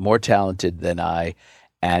were more talented than I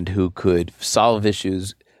and who could solve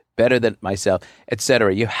issues better than myself, et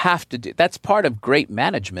cetera. You have to do that's part of great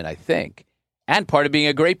management, I think, and part of being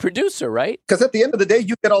a great producer, right? Because at the end of the day,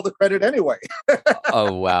 you get all the credit anyway.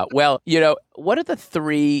 Oh, wow. Well, what are the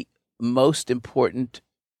 3 most important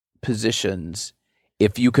positions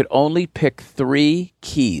if you could only pick 3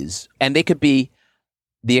 keys, and they could be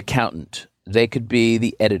the accountant, they could be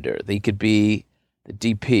the editor, they could be the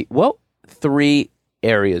DP. What 3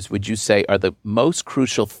 areas would you say are the most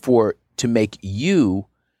crucial to make you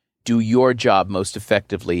do your job most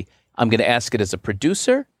effectively? I'm going to ask it as a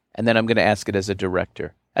producer, and then I'm going to ask it as a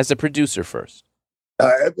director. As a producer first?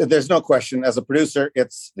 There's no question. As a producer,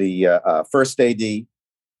 it's the first AD,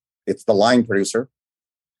 it's the line producer,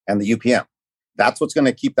 and the UPM. That's what's going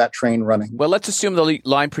to keep that train running. Well, let's assume the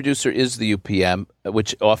line producer is the UPM,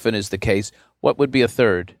 which often is the case. What would be a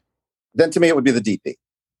third? Then to me, it would be the DP.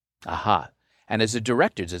 Aha. And as a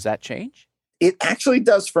director, does that change? It actually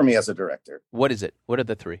does for me as a director. What is it? What are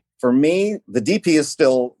the three? For me, the DP is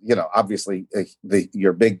still, obviously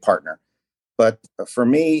your big partner. But for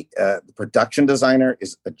me, the production designer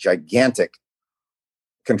is a gigantic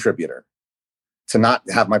contributor. To not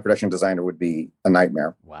have my production designer would be a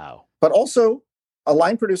nightmare. Wow. But also a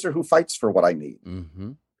line producer who fights for what I need.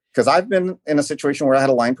 Because I've been in a situation where I had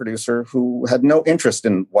a line producer who had no interest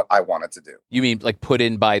in what I wanted to do. You mean like put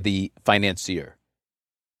in by the financier?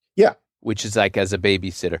 Yeah. Which is like as a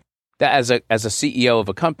babysitter. That as a CEO of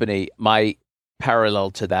a company, my parallel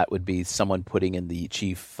to that would be someone putting in the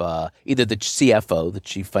chief, either the CFO, the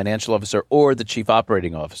chief financial officer, or the chief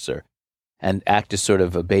operating officer, and act as sort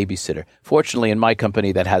of a babysitter. Fortunately, in my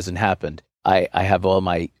company, that hasn't happened. I have all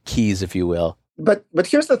my keys, if you will. But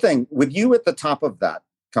here's the thing. With you at the top of that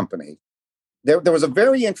company, there was a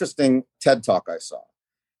very interesting TED Talk I saw.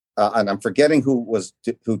 And I'm forgetting who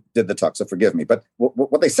did the talk, so forgive me. But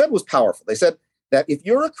what they said was powerful. They said that if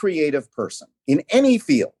you're a creative person in any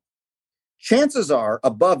field, chances are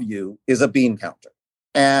above you is a bean counter.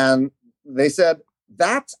 And they said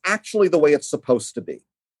that's actually the way it's supposed to be.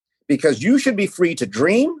 Because you should be free to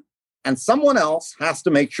dream, and someone else has to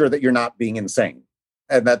make sure that you're not being insane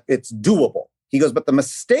and that it's doable. He goes, but the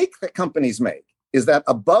mistake that companies make is that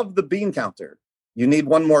above the bean counter, you need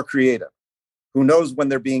one more creative who knows when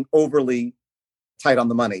they're being overly tight on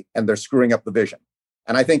the money and they're screwing up the vision.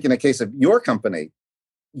 And I think in the case of your company,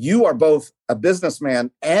 you are both a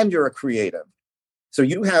businessman and you're a creative. So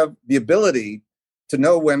you have the ability to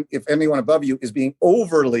know if anyone above you is being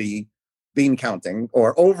overly bean counting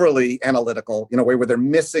or overly analytical, where they're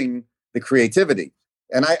missing the creativity.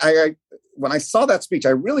 And I when I saw that speech, I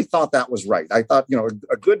really thought that was right. I thought,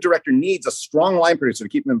 a good director needs a strong line producer to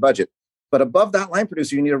keep them in budget. But above that line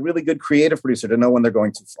producer, you need a really good creative producer to know when they're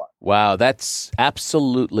going too far. Wow, that's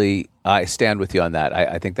absolutely, I stand with you on that.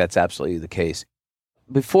 I think that's absolutely the case.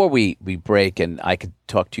 Before we break, and I could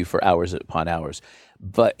talk to you for hours upon hours,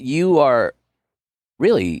 but you are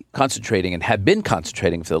really concentrating and have been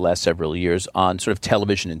concentrating for the last several years on sort of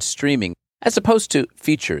television and streaming as opposed to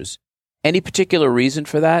features. Any particular reason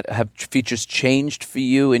for that? Have features changed for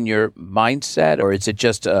you in your mindset, or is it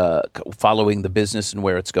just following the business and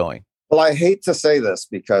where it's going? Well, I hate to say this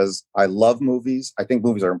because I love movies. I think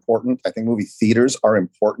movies are important. I think movie theaters are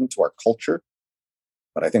important to our culture,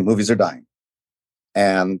 but I think movies are dying.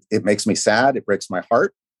 And it makes me sad. It breaks my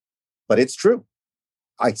heart, but it's true.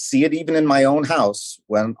 I see it even in my own house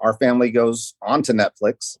when our family goes onto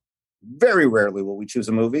Netflix. Very rarely will we choose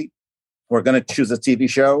a movie. We're going to choose a TV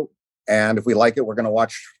show. And if we like it, we're going to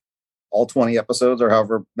watch all 20 episodes or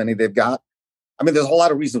however many they've got. I mean, there's a whole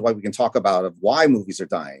lot of reasons why we can talk about of why movies are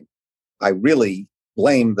dying. I really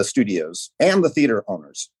blame the studios and the theater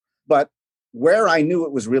owners. But where I knew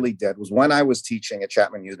it was really dead was when I was teaching at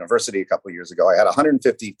Chapman University a couple of years ago. I had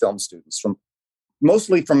 150 film students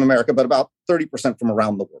mostly from America, but about 30% from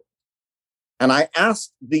around the world. And I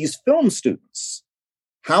asked these film students,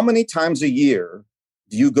 how many times a year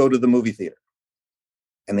do you go to the movie theater?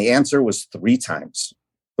 And the answer was 3 times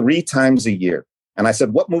a year. And I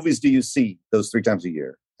said, what movies do you see those 3 times a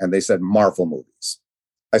year? And they said, Marvel movies.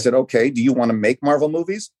 I said, okay, do you want to make Marvel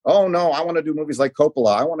movies? Oh, no, I want to do movies like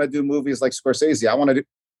Coppola. I want to do movies like Scorsese.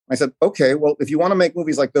 I said, okay, well, if you want to make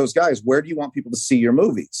movies like those guys, where do you want people to see your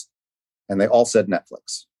movies? And they all said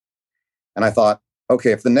Netflix. And I thought,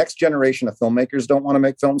 okay, if the next generation of filmmakers don't want to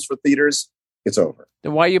make films for theaters, it's over.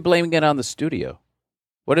 Then why are you blaming it on the studio?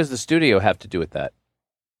 What does the studio have to do with that?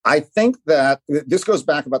 I think that this goes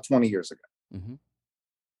back about 20 years ago. Mm-hmm.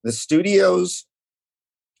 The studios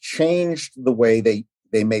changed the way they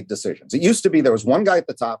made decisions. It used to be there was one guy at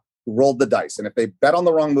the top who rolled the dice. And if they bet on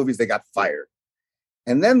the wrong movies, they got fired.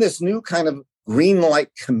 And then this new kind of green light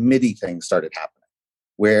committee thing started happening,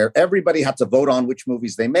 where everybody had to vote on which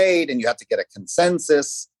movies they made, and you had to get a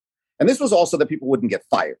consensus. And this was also that people wouldn't get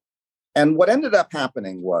fired. And what ended up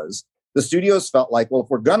happening was the studios felt like, well, if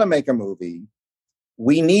we're going to make a movie,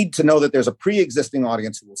 we need to know that there's a pre-existing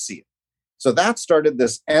audience who will see it. So that started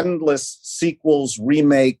this endless sequels,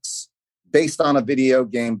 remakes, based on a video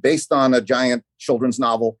game, based on a giant children's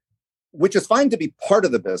novel, which is fine to be part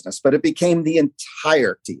of the business, but it became the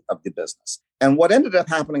entirety of the business. And what ended up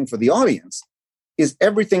happening for the audience is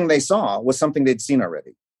everything they saw was something they'd seen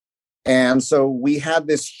already. And so we had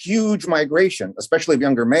this huge migration, especially of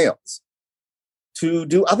younger males, to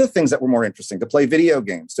do other things that were more interesting, to play video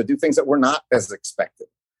games, to do things that were not as expected.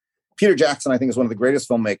 Peter Jackson, I think, is one of the greatest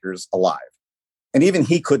filmmakers alive. And even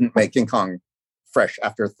he couldn't make King Kong fresh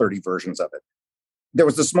after 30 versions of it. There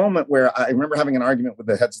was this moment where I remember having an argument with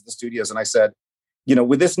the heads of the studios, and I said,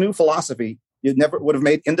 with this new philosophy, you never would have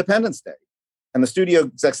made Independence Day. And the studio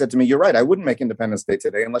exec said to me, you're right, I wouldn't make Independence Day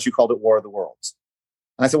today unless you called it War of the Worlds.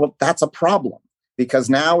 And I said, well, that's a problem, because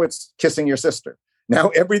now it's kissing your sister. Now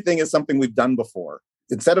everything is something we've done before.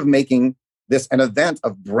 Instead of making this an event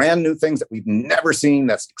of brand new things that we've never seen,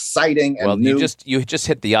 that's exciting and new. You just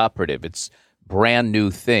hit the operative. It's brand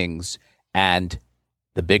new things and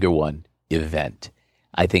the bigger one, event.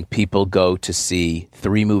 I think people go to see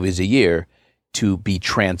 3 movies a year to be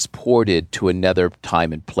transported to another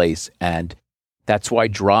time and place. And that's why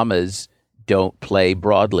dramas don't play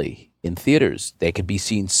broadly in theaters. They can be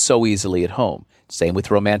seen so easily at home. Same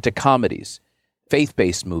with romantic comedies,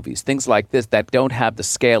 faith-based movies, things like this that don't have the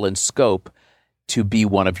scale and scope to be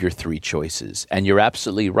one of your 3 choices. And you're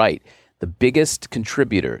absolutely right. The biggest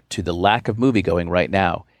contributor to the lack of movie-going right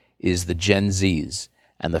now is the Gen Zs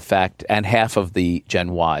and half of the Gen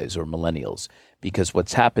Ys or millennials. Because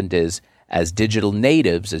what's happened is, as digital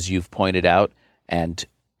natives, as you've pointed out, and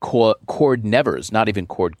cord nevers, not even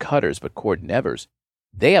cord cutters, but cord nevers,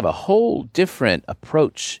 they have a whole different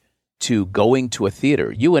approach to going to a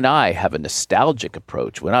theater. You and I have a nostalgic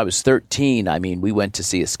approach. When I was 13, we went to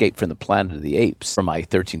see Escape from the Planet of the Apes for my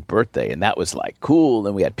 13th birthday, and that was like cool,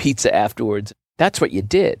 and we had pizza afterwards. That's what you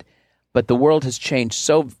did. But the world has changed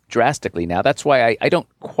so drastically now. That's why I don't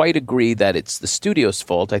quite agree that it's the studio's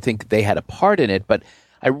fault. I think they had a part in it, but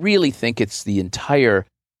I really think it's the entire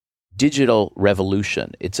digital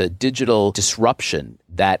revolution. It's a digital disruption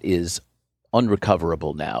that is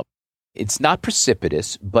unrecoverable now. It's not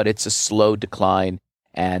precipitous, but it's a slow decline,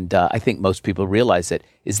 and I think most people realize it.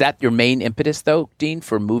 Is that your main impetus, though, Dean,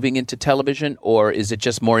 for moving into television, or is it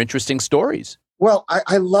just more interesting stories? Well,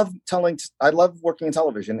 I love working in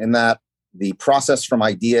television in that the process from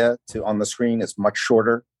idea to on the screen is much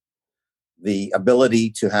shorter. The ability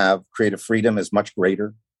to have creative freedom is much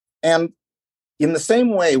greater. And in the same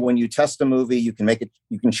way, when you test a movie, you can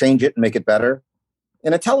change it and make it better.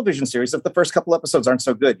 In a television series, if the first couple episodes aren't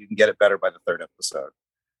so good, you can get it better by the 3rd episode.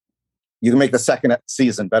 You can make the second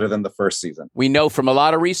season better than the first season. We know from a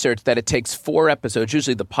lot of research that it takes 4 episodes,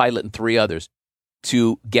 usually the pilot and 3 others,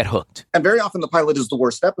 to get hooked. And very often the pilot is the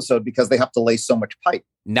worst episode because they have to lay so much pipe.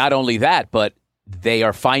 Not only that, but they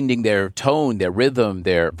are finding their tone, their rhythm,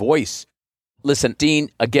 their voice. Listen,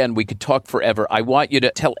 Dean, again, we could talk forever. I want you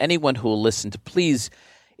to tell anyone who will listen to, please,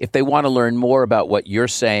 if they want to learn more about what you're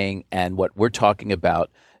saying and what we're talking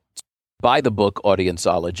about, buy the book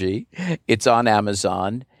Audienceology. It's on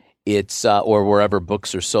Amazon. It's or wherever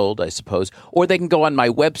books are sold, I suppose. Or they can go on my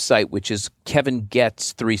website, which is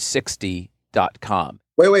KevinGetz360.com.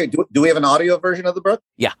 Wait. Do we have an audio version of the book?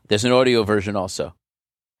 Yeah, there's an audio version also.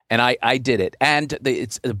 And I did it. And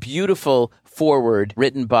it's a beautiful foreword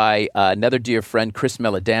written by another dear friend, Chris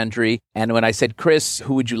Meledandri. And when I said, Chris,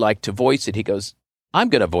 who would you like to voice it? He goes, I'm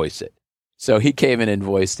going to voice it. So he came in and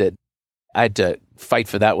voiced it. I had to fight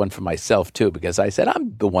for that one for myself, too, because I said,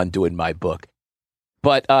 I'm the one doing my book.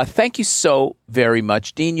 But thank you so very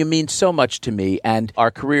much, Dean. You mean so much to me. And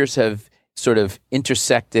our careers have sort of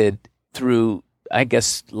intersected through, I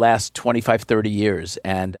guess, last 25, 30 years.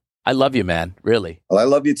 And I love you, man, really. Well, I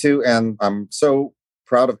love you too. And I'm so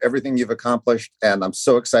proud of everything you've accomplished. And I'm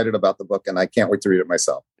so excited about the book. And I can't wait to read it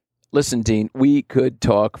myself. Listen, Dean, we could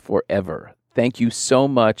talk forever. Thank you so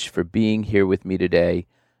much for being here with me today.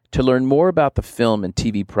 To learn more about the film and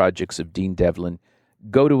TV projects of Dean Devlin,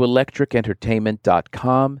 go to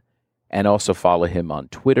electricentertainment.com and also follow him on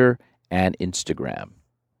Twitter and Instagram.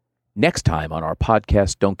 Next time on our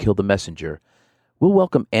podcast, Don't Kill the Messenger, we'll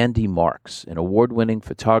welcome Andy Marks, an award-winning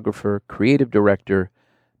photographer, creative director,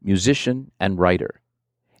 musician, and writer.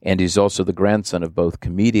 Andy's also the grandson of both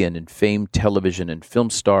comedian and famed television and film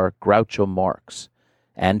star Groucho Marx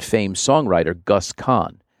and famed songwriter Gus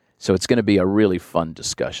Kahn. So it's going to be a really fun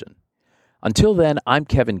discussion. Until then, I'm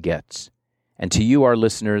Kevin Getz. And to you, our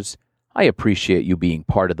listeners, I appreciate you being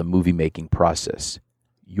part of the movie-making process.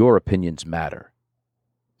 Your opinions matter.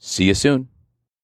 See you soon.